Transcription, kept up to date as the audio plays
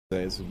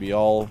This would be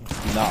all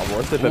not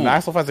worth it, but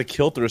Maxwell finds a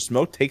kill through a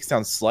smoke, takes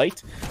down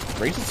Slight,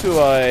 brings it to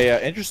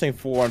a interesting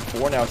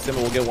 4-on-4. Now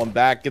Stamina will get one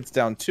back, gets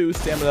down 2.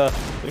 Stamina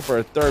looking for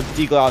a third.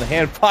 Deagle out in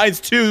hand,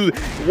 finds 2.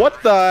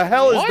 What the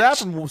hell is that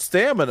from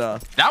Stamina?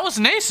 That was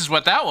an ace is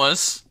what that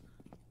was.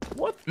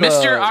 What the?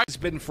 Mr. He's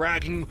been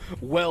fragging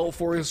well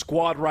for his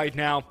squad right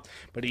now,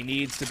 but he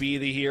needs to be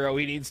the hero.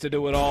 He needs to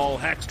do it all.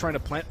 Hex trying to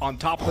plant on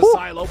top of the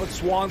silo, but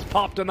Swan's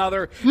popped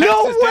another.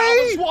 No Hex is way! down,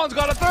 but Swan's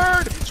got a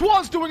third.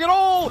 Swan's doing it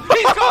all.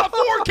 He's got a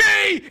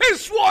 4K.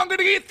 Is Swan going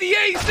to get the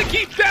ace to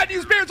keep Bad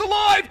News Bears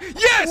alive?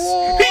 Yes,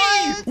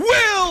 he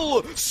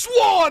will.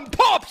 Swan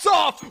pops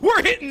off.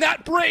 We're hitting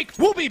that break.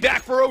 We'll be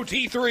back for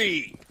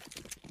OT3.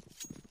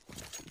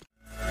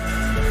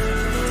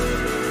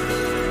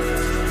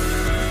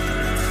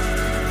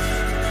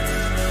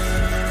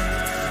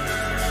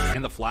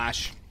 The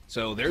flash.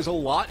 So there's a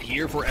lot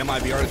here for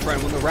MiBR to try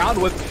and win the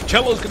round with.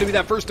 Cello's going to be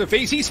that first to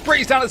face. He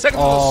sprays down a second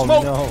with the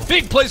smoke. No.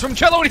 Big plays from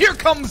Cello, and here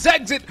comes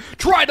Exit.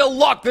 Try to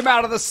lock them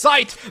out of the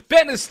sight.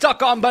 Ben is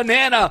stuck on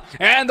Banana,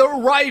 and the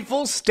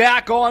rifle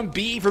stack on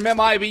B from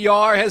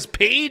MiBR has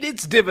paid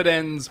its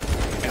dividends.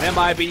 And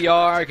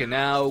MiBR can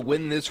now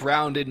win this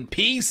round in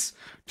peace.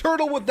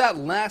 Turtle with that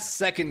last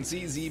second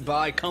CZ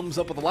buy comes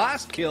up with the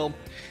last kill.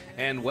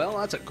 And, well,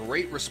 that's a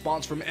great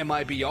response from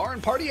MiBR,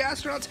 and Party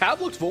Astronauts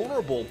have looked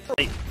vulnerable.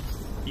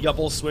 You got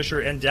both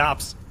Swisher and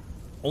Daps.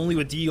 Only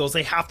with Deagles,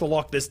 they have to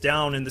lock this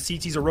down, and the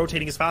CTs are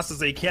rotating as fast as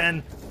they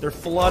can. They're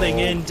flooding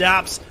in.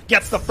 Daps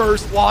gets the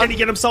first one. Can he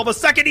get himself a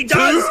second? He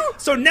does!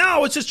 So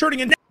now it's just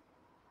turning in.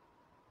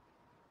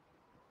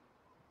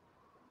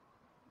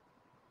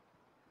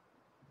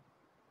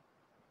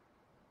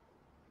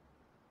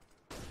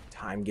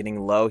 Time getting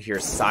low here.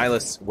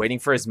 Silas waiting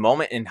for his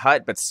moment in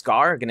Hut, but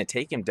Scar going to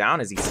take him down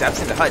as he steps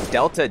into Hut.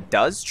 Delta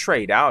does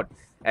trade out.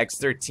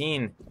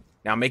 X13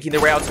 now making their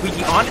way out,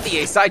 squeaking onto the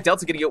A side.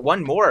 Delta going to get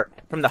one more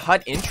from the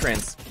Hut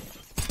entrance.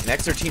 And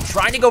X13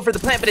 trying to go for the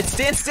plant, but it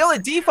stands still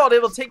at default.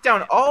 It will take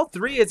down all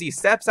 3 as he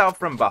steps out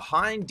from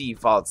behind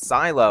default.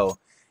 Silo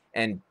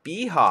and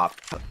B-Hop.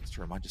 Just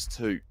to remind us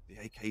too, the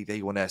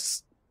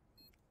AKD1S.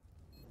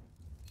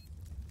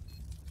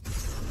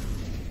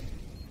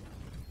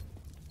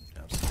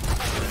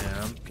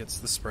 Gets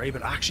the spray,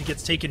 but actually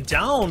gets taken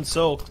down.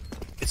 So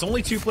it's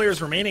only 2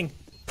 players remaining.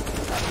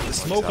 The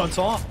smoke on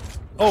top.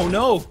 Oh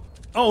no!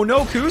 Oh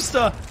no,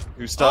 Kusta!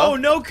 Oh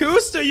no,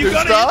 Kusta! You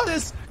gotta hit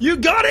this! You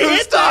gotta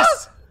hit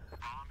this!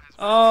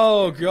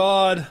 Oh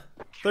god!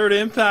 Third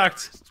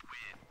impact.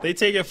 They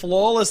take it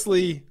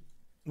flawlessly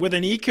with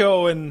an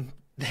eco, and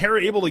they're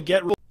able to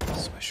get.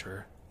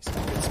 Swisher. He's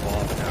in a good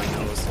spot, but now he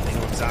knows. They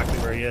know exactly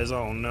where he is.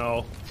 Oh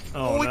no!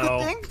 Oh no!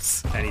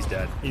 And he's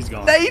dead. He's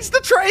gone. Nades the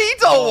trade!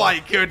 Oh my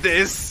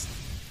goodness!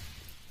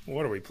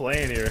 What are we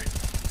playing here?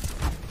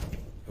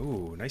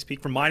 Ooh, nice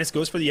peek from Minus.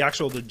 Goes for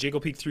the jiggle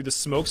peek through the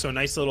smoke, so a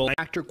nice little...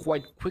 Factor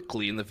quite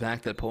quickly in the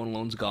fact that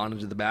Ponalone's gone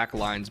into the back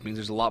lines means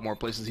there's a lot more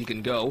places he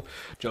can go.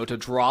 Jota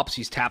drops,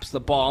 he taps the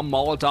bomb.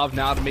 Molotov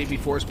now to maybe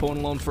force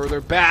Ponalone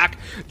further back.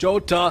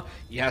 Jota,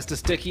 he has to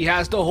stick, he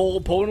has to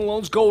hold.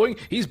 Ponalone's going,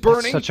 he's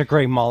burning. That's such a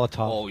great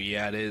Molotov. Oh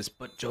yeah, it is.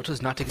 But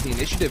Jota's not taking the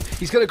initiative.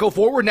 He's gonna go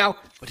forward now,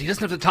 but he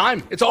doesn't have the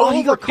time. It's all over.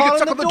 He got caught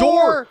stuck on the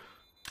door.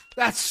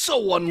 That's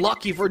so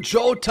unlucky for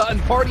Jota,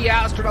 and Party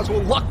Astronauts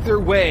will luck their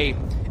way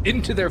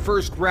into their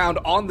first round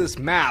on this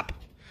map.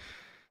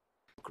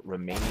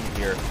 Remaining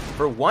here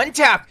for 1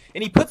 tap,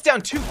 and he puts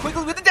down 2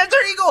 quickly with the Desert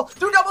Eagle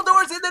through double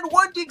doors, and then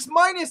 1 digs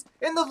Minus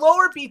in the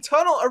lower B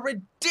tunnel. A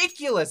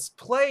ridiculous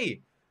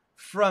play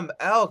from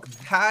Elk.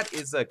 That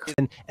is a...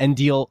 And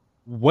deal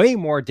way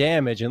more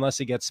damage unless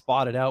he gets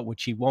spotted out,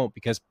 which he won't,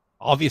 because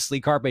obviously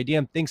Carpe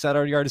Diem thinks that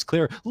our yard is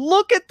clear.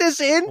 Look at this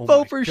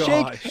info for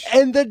Shake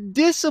and the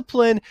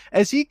discipline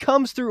as he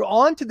comes through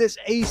onto this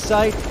A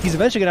site. He's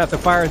eventually gonna have to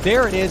fire.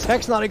 There it is.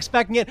 Hex not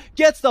expecting it.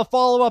 Gets the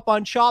follow-up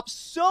on Chop.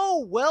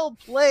 So well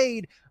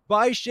played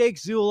by Shake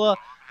Zula.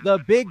 The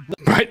big...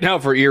 Right now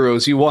for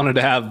Eros, you wanted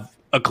to have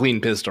a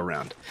clean pistol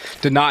round.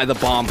 Deny the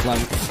bomb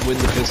plant, win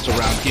the pistol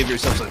round, give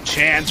yourselves a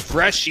chance.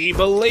 Freshy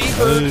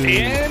believer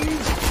and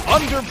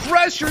under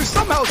pressure,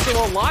 somehow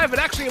still alive and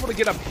actually able to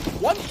get a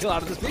 1 kill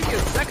out of this, maybe a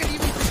second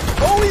even.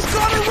 Oh, he's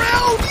gone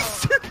around!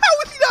 How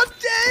is he not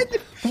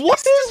dead? What?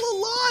 He's still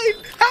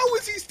alive! How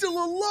is he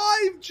still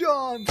alive,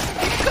 John?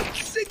 He's got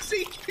 6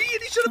 HP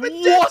and he should have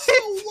been dead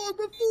so long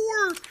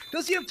before!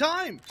 Does he have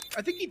time?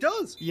 I think he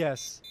does.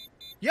 Yes.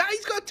 Yeah,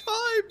 he's got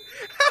time!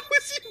 How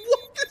has he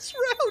won this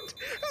round?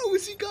 How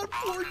has he got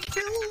 4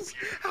 kills?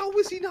 How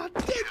was he not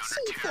dead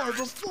so far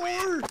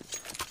before?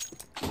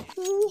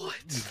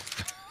 What?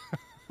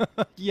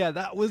 Yeah,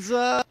 that was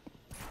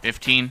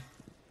 15.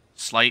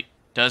 Slight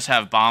does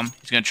have bomb.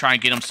 He's going to try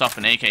and get himself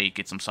an AK. He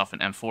gets himself an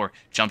M4.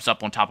 Jumps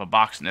up on top of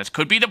box, and this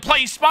could be the play.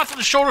 He spots on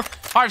the shoulder.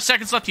 5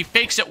 seconds left. He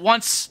fakes it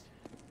once.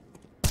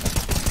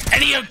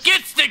 And he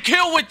gets the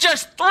kill with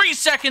just 3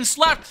 seconds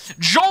left.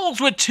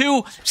 Joel's with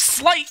 2.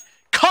 Slight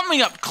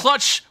coming up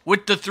clutch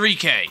with the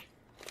 3K.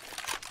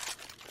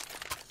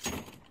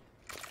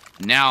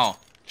 Now,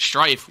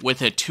 Strife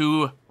with a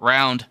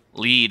 2-round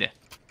lead.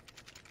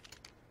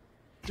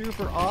 through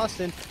for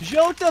Austin.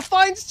 Jota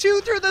finds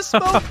 2 through the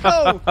smoke,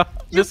 though.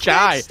 This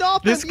guy.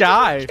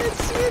 Can't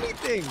see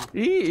anything.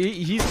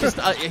 He's just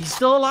he's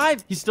still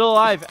alive. He's still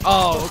alive.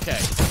 Oh, okay.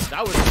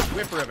 That was a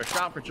whipper of a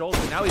shot for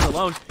Jolton. Now he's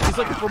alone. He's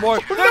looking for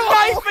more. They're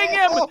knifing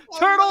him.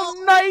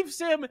 Turtle knifes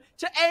him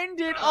to end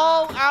it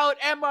all out.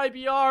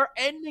 MiBR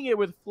ending it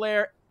with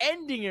flair,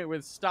 ending it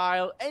with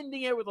style,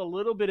 ending it with a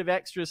little bit of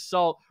extra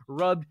salt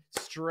rubbed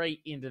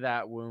straight into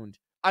that wound.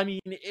 I mean,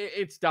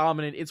 it's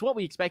dominant. It's what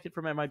we expected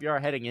from MiBR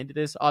heading into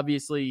this.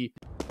 Obviously,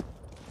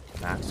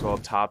 Maxwell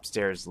top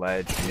stairs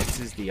ledge,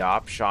 misses the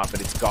op shot, but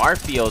it's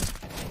Garfield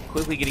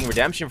quickly getting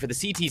redemption for the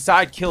CT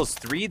side. Kills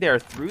 3 there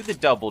through the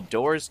double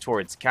doors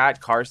towards Cat.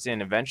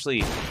 Carson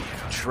eventually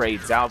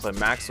trades out, but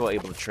Maxwell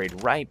able to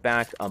trade right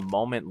back a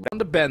moment. On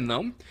to Ben,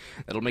 though.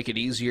 That'll make it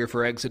easier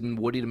for Exit and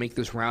Woody to make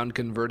this round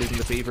converted in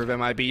the favor of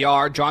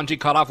MiBR. John G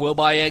cut off Will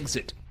by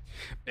Exit.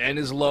 Ben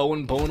is low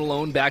and Bone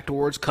alone back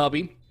towards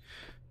Cubby.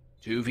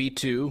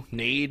 2v2.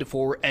 Nade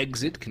for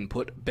Exit can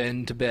put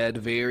Ben to bed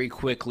very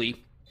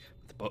quickly.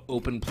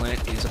 Open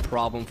plant is a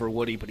problem for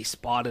Woody, but he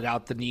spotted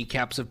out the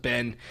kneecaps of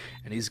Ben,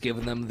 and he's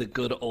given them the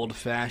good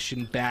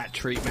old-fashioned bat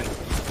treatment.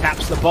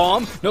 Taps the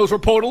bomb, knows where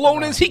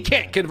Podalone is, he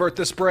can't convert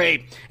the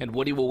spray, and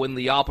Woody will win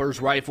the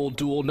Opper's rifle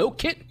duel. No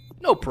kit,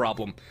 no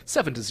problem.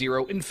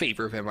 7-0 in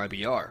favor of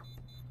MiBR.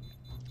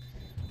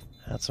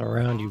 That's a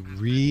round you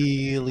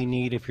really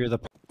need if you're the...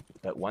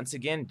 But once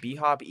again,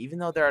 B-Hop, even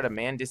though they're at a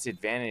man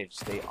disadvantage,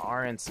 they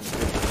are in some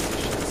good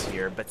positions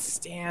here. But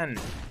Stan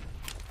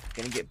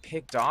gonna get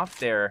picked off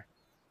there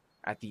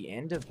at the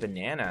end of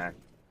Banana.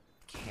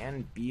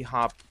 Can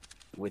B-Hop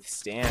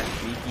withstand?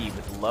 Beaky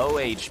with low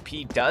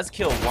HP does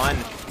kill 1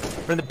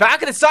 from the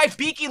back of the side.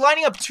 Beaky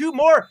lining up 2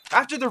 more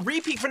after the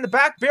repeat from the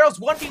back barrels.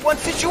 1v1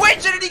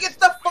 situation, and he gets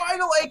the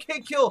final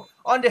AK kill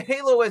onto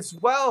Halo as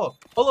well.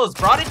 Holo's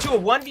brought into a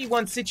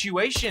 1v1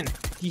 situation.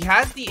 He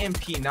has the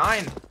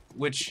MP9,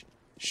 which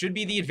should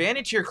be the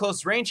advantage here,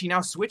 close range. He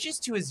now switches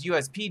to his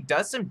USP,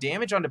 does some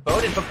damage onto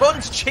Bowden, but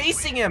Bowden's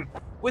chasing him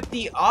with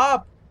the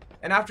op.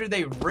 And after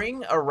they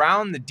ring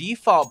around the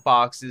default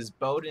boxes,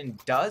 Bowden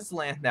does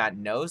land that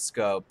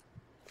no-scope.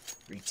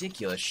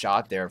 Ridiculous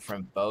shot there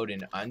from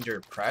Bowden under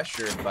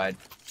pressure, but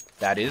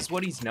that is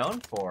what he's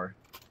known for.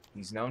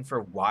 He's known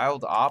for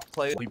wild op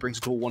play. He brings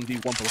it to a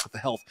 1v1, but look at the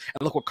health.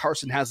 And look what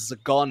Carson has as a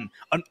gun.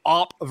 An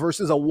op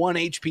versus a 1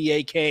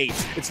 HP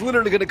AK. It's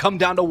literally going to come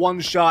down to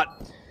 1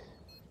 shot.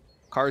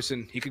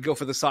 Carson, he could go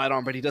for the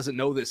sidearm, but he doesn't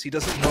know this. He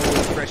doesn't know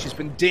that Fresh has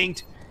been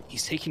dinked.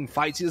 He's taking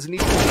fights. He doesn't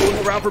need to be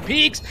going around for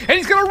peaks. And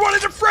he's going to run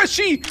into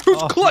Freshie,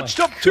 who's clutched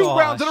up 2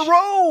 rounds in a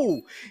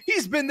row.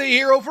 He's been the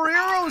hero for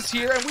Eros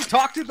here, and we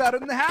talked about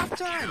it in the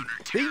halftime.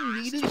 They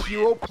needed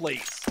hero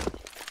plays.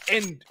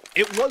 And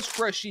it was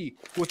Freshie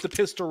with the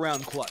pistol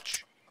round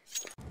clutch.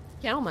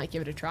 Cal might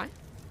give it a try.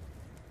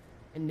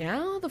 And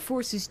now the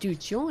forces do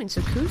join.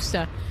 So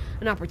Kusta,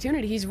 an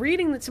opportunity. He's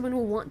reading that someone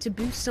will want to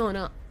boost on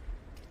up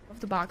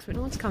off the box, but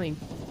no one's coming.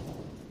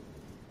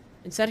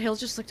 Instead, he'll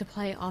just look to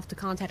play off the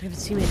contact of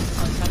his teammate.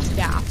 That's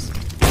Daps.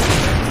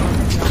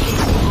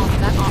 Off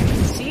that off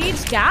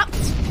concedes.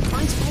 Daps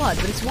finds blood,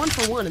 but it's 1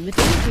 for 1. And the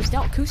damage was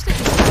dealt. Kusta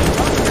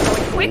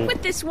is going quick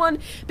with this one.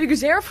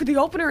 Bigazera for the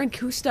opener, and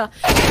Kusta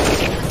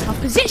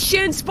tough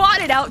position.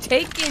 Spotted out,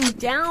 taken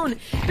down.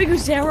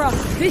 Bigazera,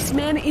 this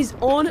man is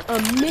on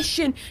a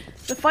mission.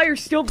 The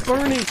fire's still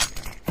burning.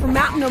 From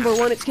map number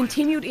 1, it's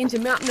continued into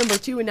map number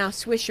 2, and now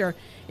Swisher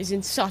is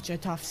in such a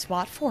tough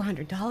spot.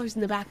 $400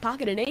 in the back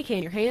pocket, an AK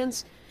in your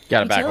hands.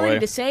 Gotta back away.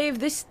 To save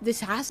this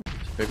has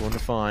big one to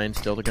find.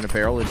 Still they're gonna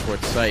barrel in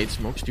towards sight.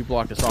 Smokes do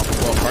block this off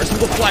as well. Carson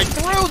will fly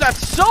through.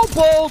 That's so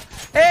bold,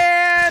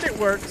 and it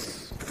works.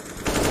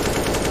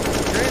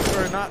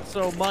 Transfer not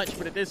so much,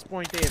 but at this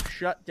point they have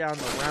shut down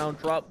the round.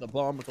 Drop the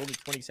bomb with only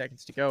 20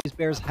 seconds to go. These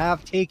Bears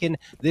have taken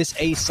this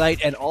A site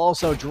and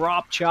also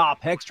drop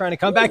chop. Hex trying to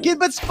come back in,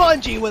 but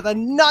Spongy with a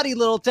nutty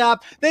little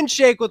tap. Then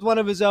Shake with one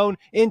of his own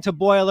into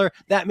Boiler.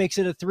 That makes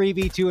it a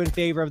 3v2 in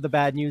favor of the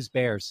Bad News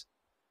Bears.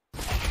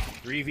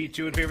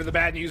 3v2 in favor of the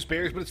Bad News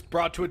Bears, but it's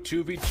brought to a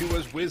 2v2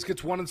 as Wiz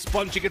gets 1 and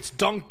Spongy gets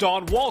dunked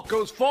on. Walt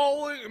goes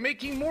falling,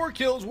 making more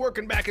kills,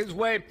 working back his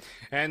way.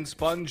 And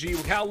Spongy,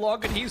 how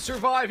long can he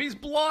survive? He's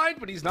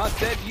blind, but he's not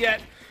dead yet.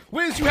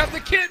 Wiz, you have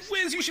the kit.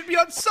 Wiz, you should be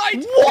on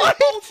site. What?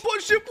 Both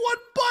push him 1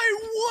 by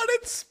 1.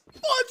 It's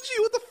Spongy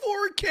with the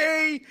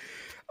 4K.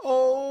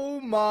 Oh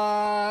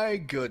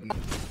my goodness.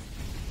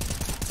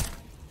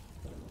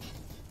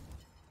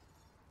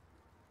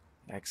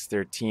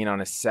 X13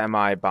 on a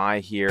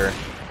semi-buy here.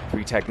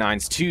 3 Tech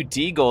 9s, 2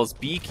 Deagles.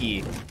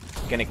 Beaky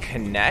gonna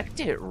connect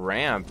it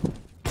ramp.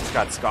 He's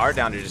got Scar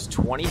down to just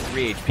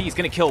 23 HP. He's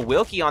gonna kill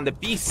Wilkie on the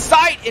B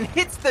site and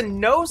hits the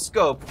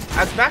no-scope.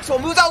 As Maxwell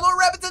moves out lower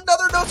ramp, it's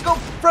another no-scope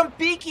from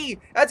Beaky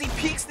as he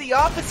peeks the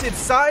opposite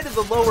side of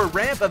the lower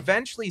ramp.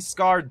 Eventually,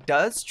 Scar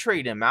does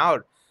trade him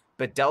out,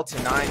 but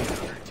Delta 9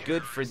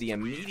 good for the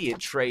immediate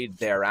trade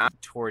there out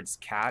towards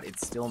Cat.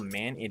 It's still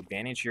man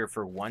advantage here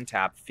for 1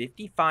 tap.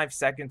 55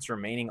 seconds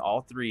remaining.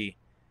 All 3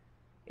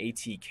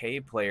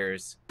 ATK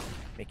players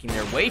making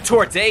their way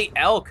towards A.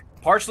 Elk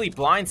partially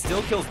blind,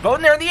 still kills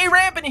Bowden there in the A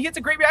ramp, and he hits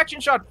a great reaction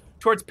shot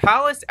towards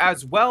Palace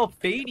as well.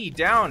 Fady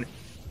down,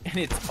 and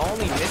it's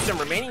only MiBR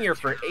remaining here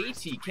for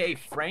ATK.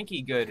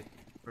 Frankie good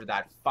for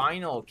that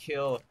final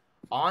kill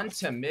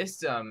onto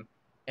MiBR,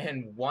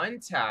 and one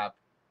tap.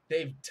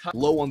 They've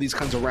low on these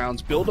kinds of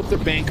rounds, build up their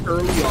bank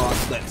early on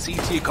so that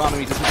CT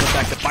economy doesn't come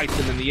back to bite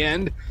them in the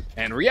end.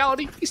 And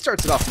Reality, he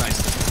starts it off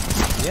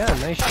nicely. Yeah,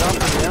 nice shot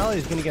from Reality.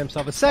 He's going to get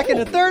himself a second,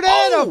 a third,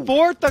 and a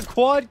fourth. The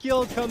quad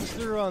kill comes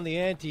through on the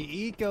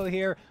anti-eco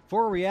here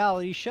for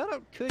Reality.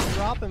 Shutout could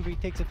drop him if he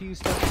takes a few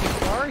steps too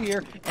far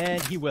here,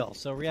 and he will.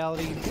 So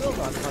Reality will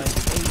not find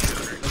the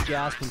ace, but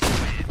Jasmine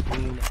can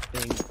clean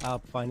things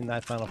up, finding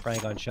that final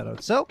frag on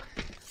Shutout. So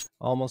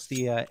almost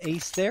the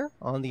ace there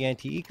on the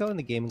anti-eco and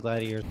the Gaming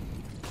Gladiators.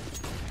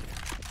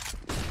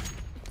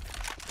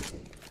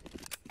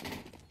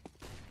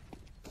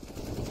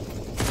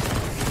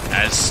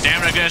 As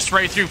Stamina gonna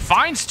spray through,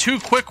 finds two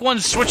quick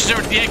ones, switches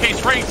over to the AK,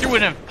 spraying through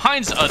it, and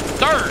finds a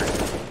third.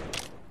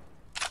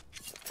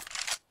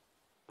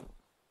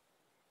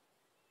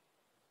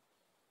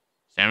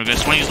 Stamina gonna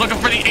swing, he's looking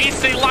for the ace,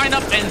 they line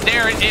up, and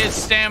there it is,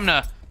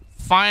 Stamina.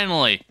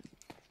 Finally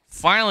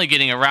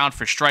getting around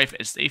for Strife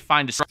as they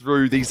find a...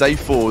 Through these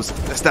A4s,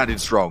 they're standing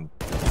strong.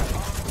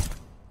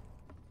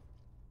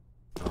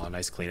 Oh,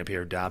 nice cleanup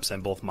here. Daps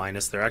and both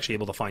minus. They're actually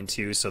able to find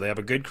two, so they have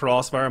a good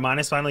crossfire.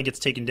 Minus finally gets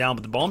taken down,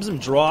 but the bombs him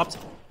dropped.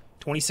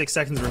 26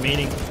 seconds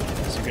remaining.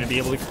 So you're going to be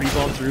able to creep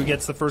on through,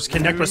 gets the first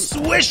connect, but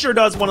Swisher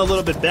does one a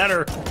little bit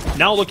better.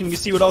 Now looking to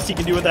see what else he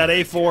can do with that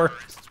A4.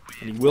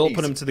 And he will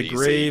put him to the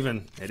grave,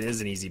 and it is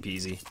an easy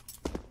peasy.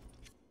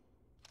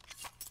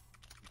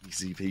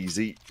 Easy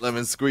peasy,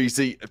 lemon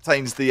squeezy,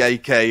 obtains the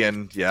AK,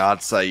 and yeah,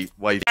 I'd say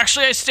wait.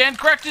 Actually, I stand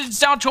corrected. It's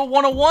down to a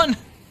 101.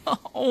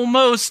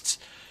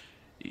 Almost.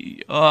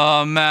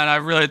 Oh, man, I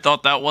really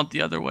thought that went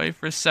the other way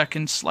for a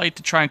second. Slight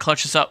to try and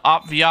clutch us up.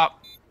 Op v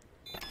op.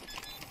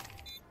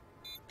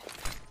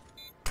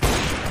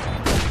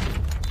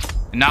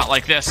 Not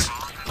like this.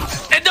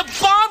 And the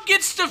bomb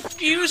gets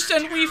defused,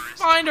 and we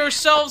find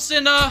ourselves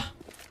in a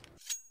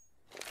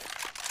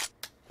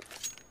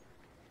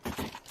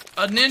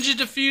ninja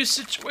defuse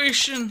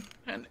situation.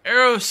 And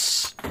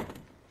Eros.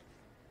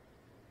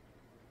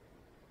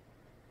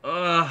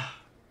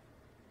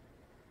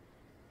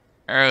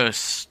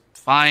 Eros.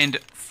 Find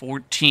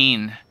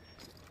 14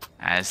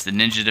 as the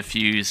ninja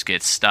defuse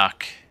gets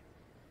stuck.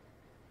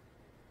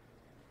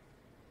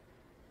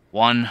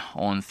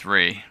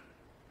 1-on-3.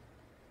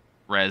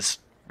 Rez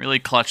really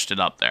clutched it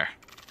up there.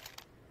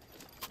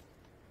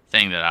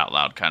 Saying that out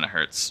loud kind of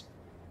hurts.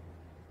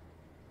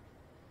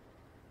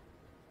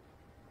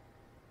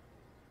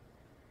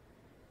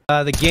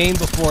 The game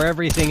before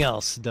everything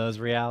else does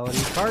Reality.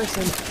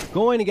 Carson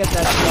going to get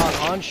that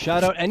shot on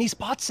Shutout, and he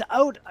spots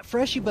out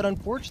Freshy, but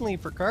unfortunately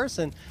for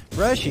Carson,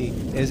 Freshy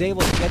is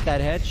able to get that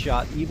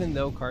headshot, even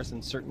though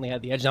Carson certainly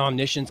had the edge. Now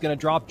Omniscient's going to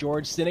drop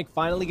George. Cynic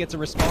finally gets a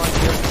response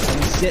here,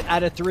 and sit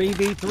at a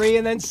 3v3,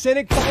 and then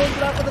Cynic follows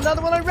it up with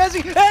another one on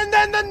Resi, and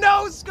then the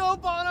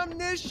no-scope on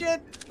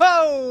Omniscient!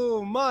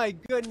 Oh my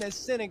goodness,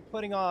 Cynic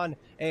putting on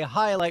a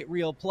highlight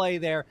reel play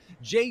there.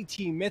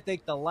 JT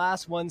Mythic, the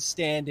last one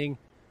standing.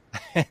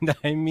 And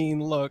I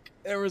mean, look,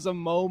 there was a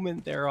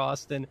moment there,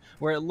 Austin,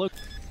 where it looked...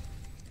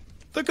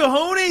 The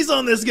cojones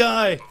on this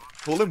guy!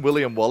 Call him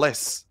William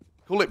Wallace.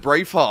 Call it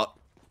Braveheart.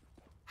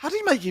 How do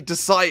you make it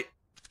decide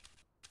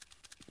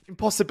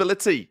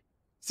impossibility?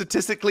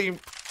 Statistically,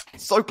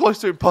 so close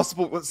to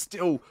impossible, but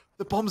still,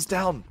 the bomb's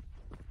down.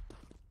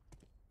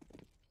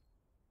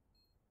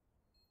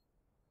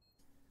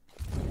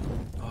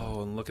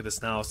 Oh, and look at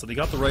this now. So they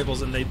got the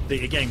rifles, and they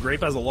again,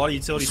 Grape has a lot of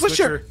utility.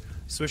 Swisher!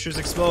 Swisher's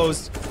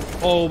exposed.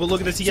 Oh, but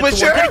look at this. He gets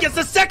the one. He gets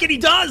the second. He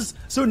does.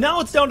 So now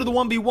it's down to the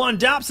 1v1.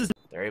 Daps is...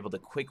 They're able to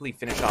quickly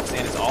finish off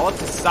Sand. It's all up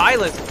to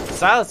Silas.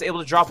 Silas able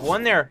to drop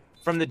one there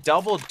from the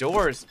double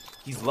doors.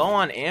 He's low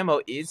on ammo.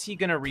 Is he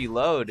going to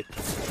reload?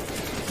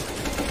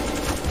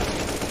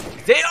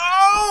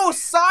 Oh,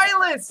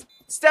 Silas!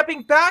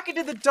 Stepping back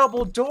into the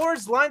double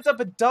doors. Lines up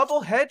a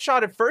double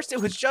headshot. At first, it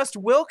was just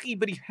Wilkie,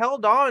 but he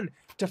held on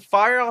to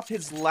fire off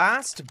his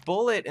last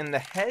bullet, and the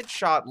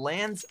headshot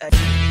lands at...